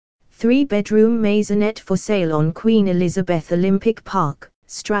3-bedroom maisonette for sale on Queen Elizabeth Olympic Park,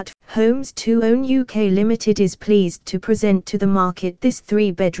 Stratford. Homes to Own UK Ltd is pleased to present to the market this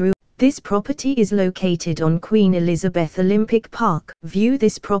 3-bedroom. This property is located on Queen Elizabeth Olympic Park. View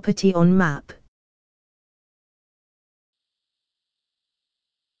this property on map.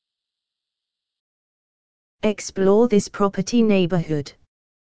 Explore this property neighborhood.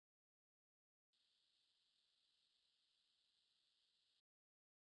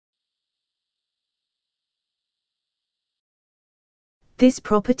 This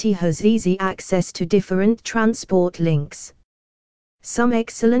property has easy access to different transport links. Some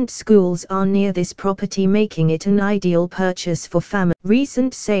excellent schools are near this property, making it an ideal purchase for family.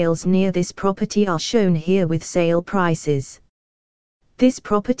 Recent sales near this property are shown here with sale prices. This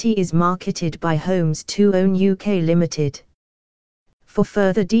property is marketed by Homes to Own UK Ltd. For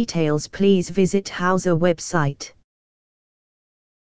further details, please visit Houser website.